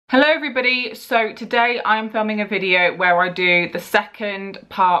Hello everybody, so today I'm filming a video where I do the second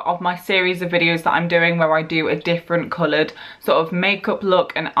part of my series of videos that I'm doing where I do a different coloured sort of makeup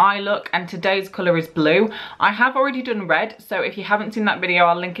look and eye look, and today's colour is blue. I have already done red, so if you haven't seen that video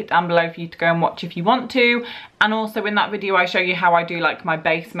I'll link it down below for you to go and watch if you want to. And also in that video I show you how I do like my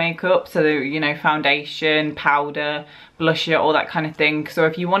base makeup, so you know, foundation, powder, blusher, all that kind of thing. So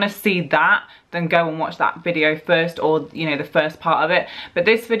if you want to see that, then go and watch that video first, or you know, the first part of it. But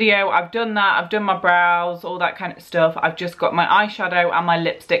this video, I've done that, I've done my brows, all that kind of stuff. I've just got my eyeshadow and my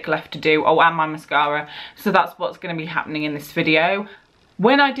lipstick left to do, oh, and my mascara. So that's what's going to be happening in this video.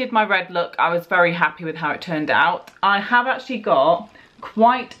 When I did my red look, I was very happy with how it turned out. I have actually got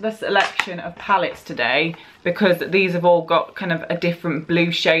quite the selection of palettes today because these have all got kind of a different blue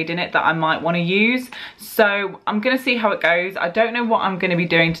shade in it that I might want to use. So I'm going to see how it goes. I don't know what I'm going to be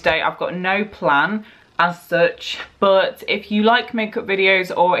doing today. I've got no plan as such, but if you like makeup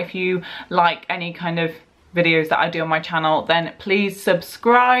videos or if you like any kind of videos that I do on my channel, then please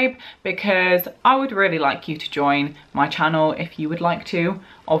subscribe, because I would really like you to join my channel if you would like to,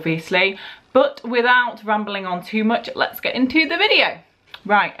 obviously. But without rambling on too much, let's get into the video.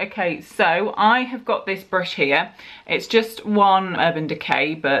 Right, okay, so I have got this brush here. It's just one Urban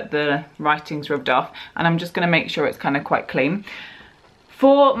Decay, but the writing's rubbed off, and I'm just going to make sure it's kind of quite clean.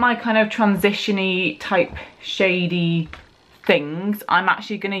 For my kind of transition-y type shady things, I'm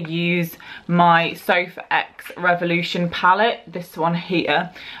actually going to use my Sofa X Revolution palette, this one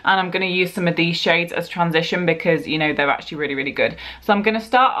here, and I'm going to use some of these shades as transition because, you know, they're actually really, really good. So I'm going to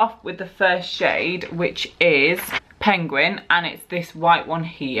start off with the first shade, which is Penguin, and it's this white one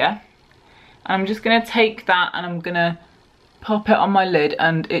here. And I'm just going to take that and I'm going to pop it on my lid,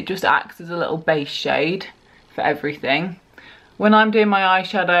 and it just acts as a little base shade for everything. When I'm doing my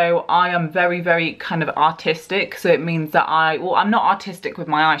eyeshadow, I am very, very kind of artistic. So it means that I'm not artistic with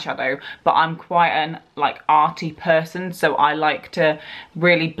my eyeshadow, but I'm quite an like arty person. So I like to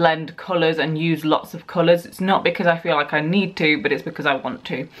really blend colours and use lots of colours. It's not because I feel like I need to, but it's because I want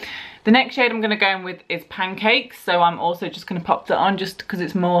to. The next shade I'm going to go in with is Pancakes. So I'm also just going to pop that on just because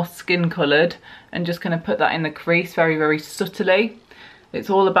it's more skin coloured, and just going to put that in the crease very, very subtly. It's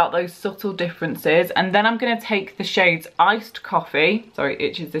all about those subtle differences. And then I'm going to take the shades Iced Coffee, sorry,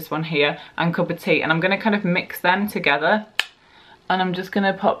 which is this one here, and Cup of Tea, and I'm going to kind of mix them together. And I'm just going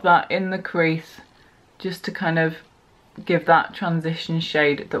to pop that in the crease just to kind of give that transition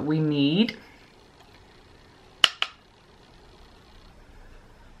shade that we need.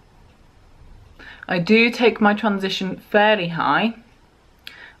 I do take my transition fairly high.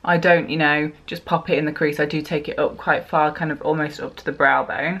 I don't, you know, just pop it in the crease. I do take it up quite far, kind of almost up to the brow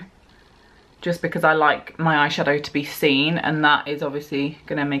bone, just because I like my eyeshadow to be seen, and that is obviously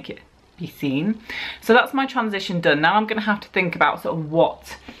going to make it be seen. So that's my transition done. Now I'm going to have to think about sort of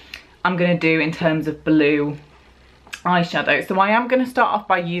what I'm going to do in terms of blue eyeshadow. So I am going to start off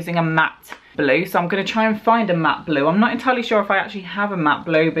by using a matte blue. So I'm going to try and find a matte blue. I'm not entirely sure if I actually have a matte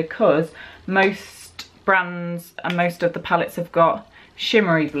blue, because most brands and most of the palettes have got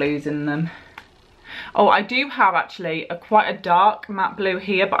shimmery blues in them. Oh, I do have actually quite a dark matte blue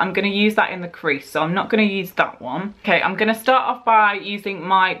here, but I'm going to use that in the crease, so I'm not going to use that one. Okay, I'm going to start off by using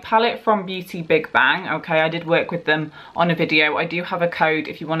my palette from Beauty Big Bang. Okay, I did work with them on a video. I do have a code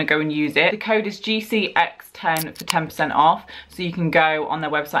if you want to go and use it. The code is GCX10 for 10% off, so you can go on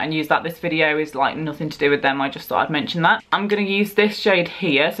their website and use that. This video is like nothing to do with them, I just thought I'd mention that. I'm going to use this shade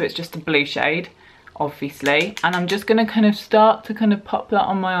here, so it's just a blue shade, obviously, and I'm just going to kind of start to kind of pop that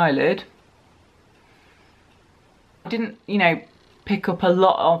on my eyelid. I didn't, you know, pick up a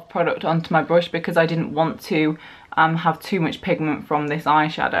lot of product onto my brush because I didn't want to have too much pigment from this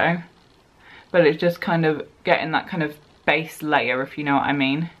eyeshadow, but it's just kind of getting that kind of base layer, if you know what I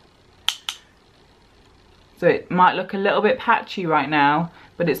mean. So it might look a little bit patchy right now,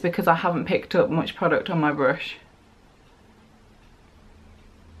 but it's because I haven't picked up much product on my brush.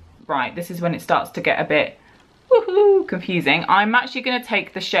 Right, this is when it starts to get a bit woohoo confusing. I'm actually going to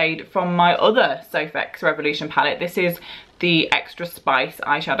take the shade from my other Sofa X Revolution palette. This is the Extra Spice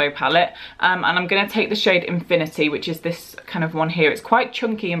eyeshadow palette, and I'm going to take the shade Infinity, which is this kind of one here. It's quite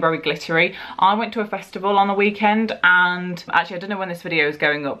chunky and very glittery. I went to a festival on the weekend, and actually I don't know when this video is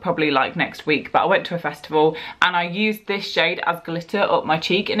going up, probably like next week, but I went to a festival and I used this shade as glitter up my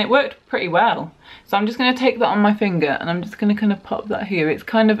cheek, and it worked pretty well. So I'm just going to take that on my finger, and I'm just going to kind of pop that here. It's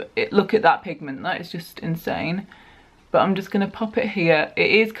kind of, look at that pigment, that is just insane. But I'm just going to pop it here.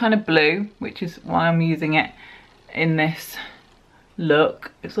 It is kind of blue, which is why I'm using it in this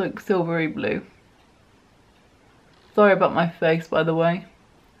look. It's like silvery blue. Sorry about my face, by the way.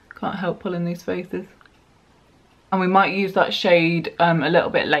 Can't help pulling these faces. And we might use that shade a little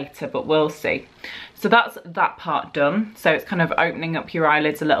bit later, but we'll see. So that's that part done. So it's kind of opening up your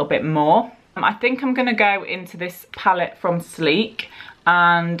eyelids a little bit more. I think I'm gonna go into this palette from Sleek,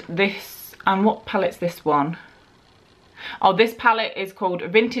 and what palette's this one? Oh, this palette is called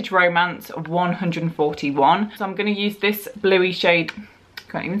Vintage Romance 141. So I'm gonna use this bluey shade,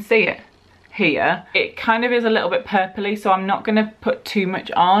 can't even see it, here. It kind of is a little bit purpley, so I'm not gonna put too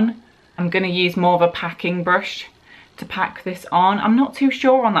much on. I'm gonna use more of a packing brush to pack this on. I'm not too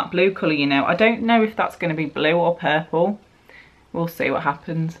sure on that blue colour, you know. I don't know if that's gonna be blue or purple. We'll see what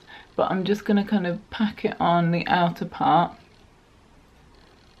happens. But I'm just gonna kind of pack it on the outer part,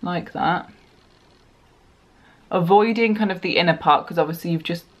 like that. Avoiding kind of the inner part, because obviously you've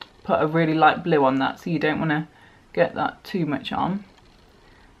just put a really light blue on that, so you don't want to get that too much on.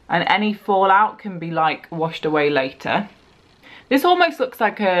 And any fallout can be like washed away later. This almost looks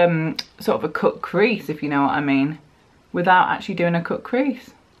like sort of a cut crease, if you know what I mean, without actually doing a cut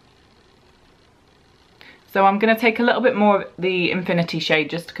crease. So I'm going to take a little bit more of the Infinity shade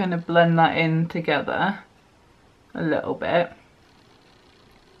just to kind of blend that in together a little bit.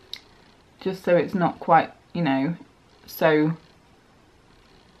 Just so it's not quite, you know, so,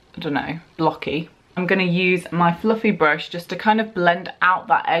 I don't know, blocky. I'm going to use my fluffy brush just to kind of blend out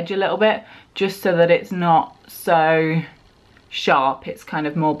that edge a little bit, just so that it's not so sharp, it's kind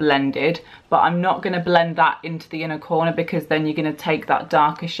of more blended. But I'm not going to blend that into the inner corner, because then you're going to take that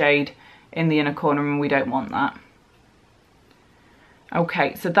darker shade in the inner corner, and we don't want that.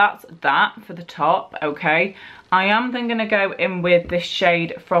 Okay, so that's that for the top. Okay, I am then going to go in with this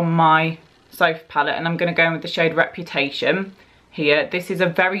shade from my Sofa palette, and I'm going to go in with the shade Reputation here. This is a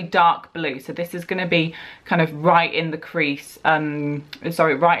very dark blue, so this is going to be kind of right in the crease,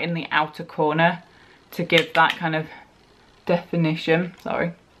 sorry, right in the outer corner, to give that kind of definition,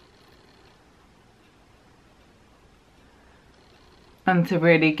 sorry, and to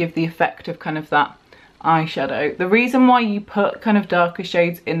really give the effect of kind of that eyeshadow. The reason why you put kind of darker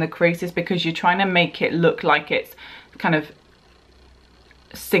shades in the crease is because you're trying to make it look like it's kind of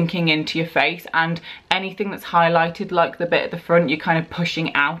sinking into your face, and anything that's highlighted, like the bit at the front, you're kind of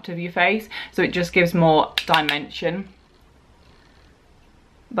pushing out of your face, so it just gives more dimension.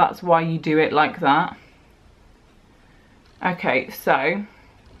 That's why you do it like that. Okay, so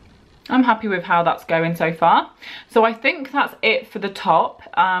I'm happy with how that's going so far. So I think that's it for the top,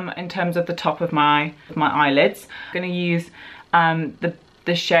 in terms of the top of my eyelids. I'm going to use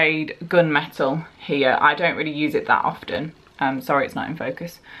the shade Gunmetal here. I don't really use it that often. Sorry, it's not in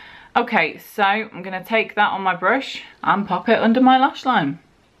focus. Okay, so I'm going to take that on my brush and pop it under my lash line.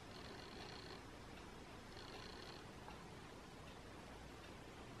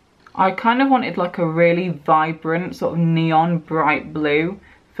 I kind of wanted like a really vibrant sort of neon bright blue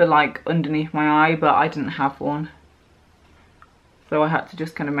for like underneath my eye, but I didn't have one. So I had to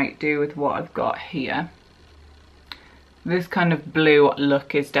just kind of make do with what I've got here. This kind of blue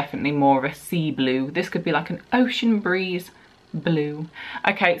look is definitely more of a sea blue. This could be like an ocean breeze blue.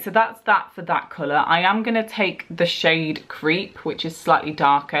 Okay, so that's that for that colour. I am going to take the shade Creep, which is slightly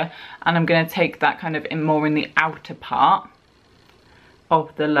darker, and I'm going to take that kind of more in the outer part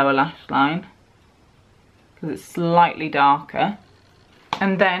of the lower lash line, because it's slightly darker.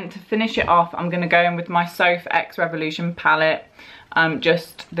 And then to finish it off, I'm going to go in with my Sofa X Revolution palette,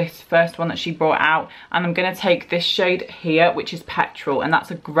 just this first one that she brought out, and I'm going to take this shade here, which is Petrol, and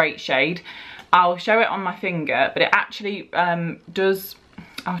that's a great shade. I'll show it on my finger, but it actually does,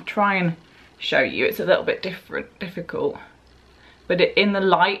 I'll try and show you, it's a little bit difficult. But in the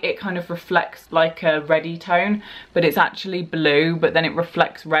light, it kind of reflects like a reddy tone, but it's actually blue, but then it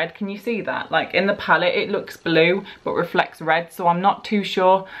reflects red. Can you see that? Like in the palette, it looks blue, but reflects red. So I'm not too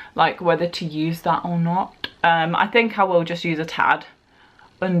sure like whether to use that or not. I think I will just use a tad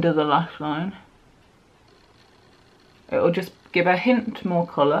under the lash line. It'll just give a hint more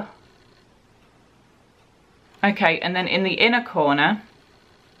colour. Okay, and then in the inner corner,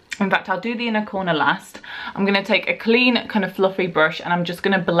 in fact, I'll do the inner corner last. I'm going to take a clean kind of fluffy brush, and I'm just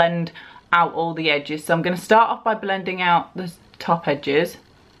going to blend out all the edges. So I'm going to start off by blending out the top edges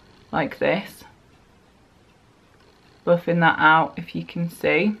like this. Buffing that out if you can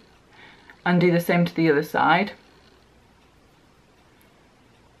see. And do the same to the other side.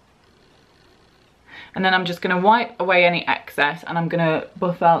 And then I'm just going to wipe away any excess, and I'm going to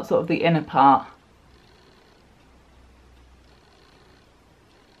buff out sort of the inner part.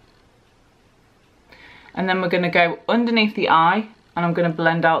 And then we're going to go underneath the eye, and I'm going to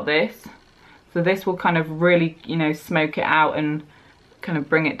blend out this. So this will kind of really, you know, smoke it out and kind of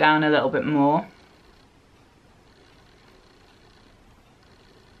bring it down a little bit more.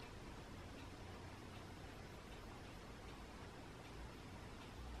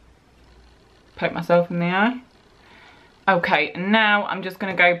 poke myself in the eye. Okay, now I'm just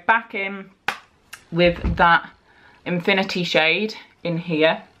going to go back in with that Infinity shade in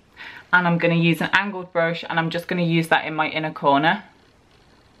here, and I'm going to use an angled brush, and I'm just going to use that in my inner corner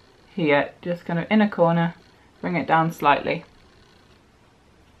here, just kind of inner corner, bring it down slightly.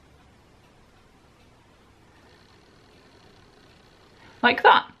 Like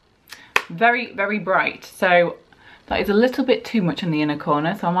that. Very, very bright. So that is a little bit too much in the inner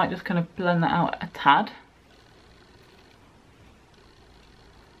corner, so I might just kind of blend that out a tad.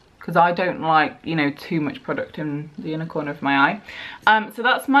 Because I don't like, you know, too much product in the inner corner of my eye. So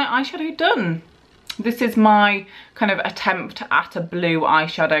that's my eyeshadow done. This is my kind of attempt at a blue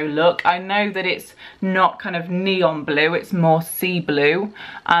eyeshadow look. I know that it's not kind of neon blue, it's more sea blue,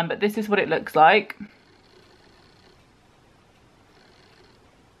 but this is what it looks like.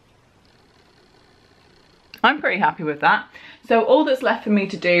 I'm pretty happy with that. So all that's left for me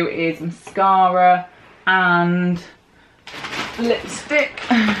to do is mascara and lipstick.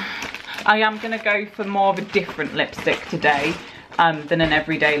 I am going to go for more of a different lipstick today than an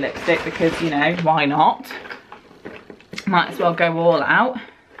everyday lipstick, because, you know, why not? Might as well go all out.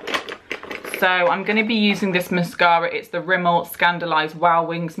 So I'm going to be using this mascara. It's the Rimmel Scandalised Wow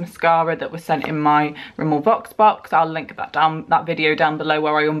Wings mascara that was sent in my Rimmel Vox box. I'll link that video down below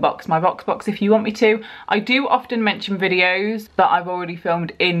where I unbox my Vox box if you want me to. I do often mention videos that I've already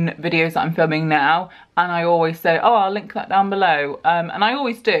filmed in videos that I'm filming now, and I always say, oh, I'll link that down below, and I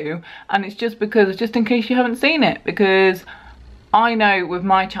always do, and it's just because, just in case you haven't seen it, because I know with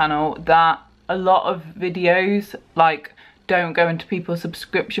my channel that a lot of videos, like, don't go into people's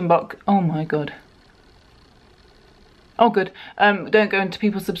subscription box. Oh my god. Oh good. Don't go into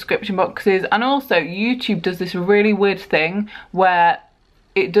people's subscription boxes, and also YouTube does this really weird thing where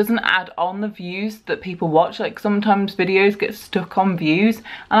it doesn't add on the views that people watch. Like, sometimes videos get stuck on views,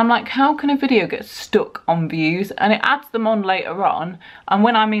 and I'm like, how can a video get stuck on views? And it adds them on later on, and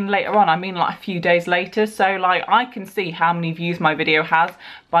when I mean later on, I mean like a few days later. So like, I can see how many views my video has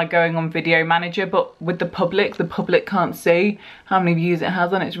by going on Video Manager, but with the public can't see how many views it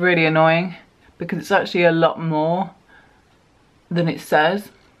has, and it's really annoying because it's actually a lot more than it says.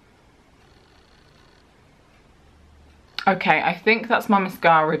 Okay, I think that's my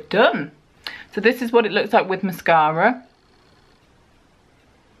mascara done. So this is what it looks like with mascara.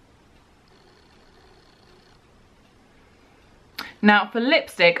 Now for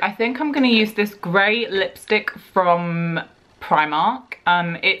lipstick, I think I'm going to use this grey lipstick from Primark.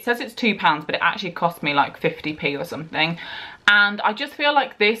 It says it's £2, but it actually cost me like 50p or something. And I just feel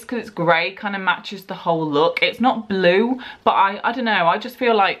like this, because it's grey, kind of matches the whole look. It's not blue, but I don't know, I just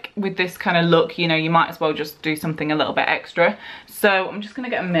feel like with this kind of look, you know, you might as well just do something a little bit extra. So I'm just going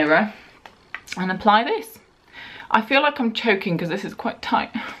to get a mirror and apply this. I feel like I'm choking because this is quite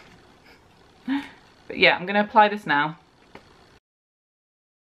tight. But yeah, I'm going to apply this now.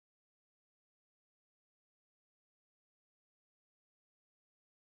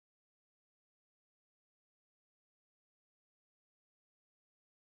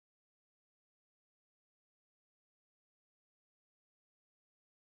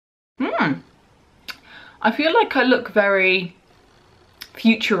 I feel like I look very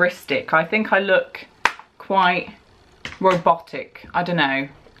futuristic. I think I look quite robotic. I don't know,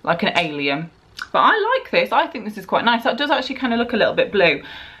 like an alien. But I like this. I think this is quite nice. That does actually kind of look a little bit blue.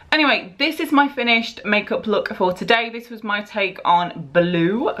 Anyway, this is my finished makeup look for today. This was my take on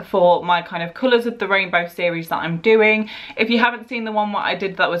blue for my kind of colours of the rainbow series that I'm doing. If you haven't seen the one what I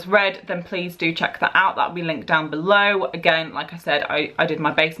did that was red, then please do check that out. That'll be linked down below. Again, like I said, I did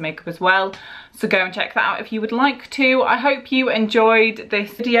my base makeup as well. So go and check that out if you would like to. I hope you enjoyed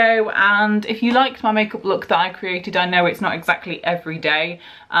this video, and if you liked my makeup look that I created, I know it's not exactly every day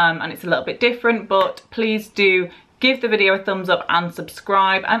and it's a little bit different, but please do give the video a thumbs up and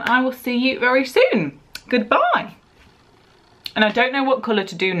subscribe, and I will see you very soon. Goodbye. And I don't know what colour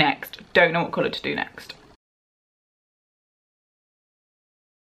to do next. Don't know what colour to do next.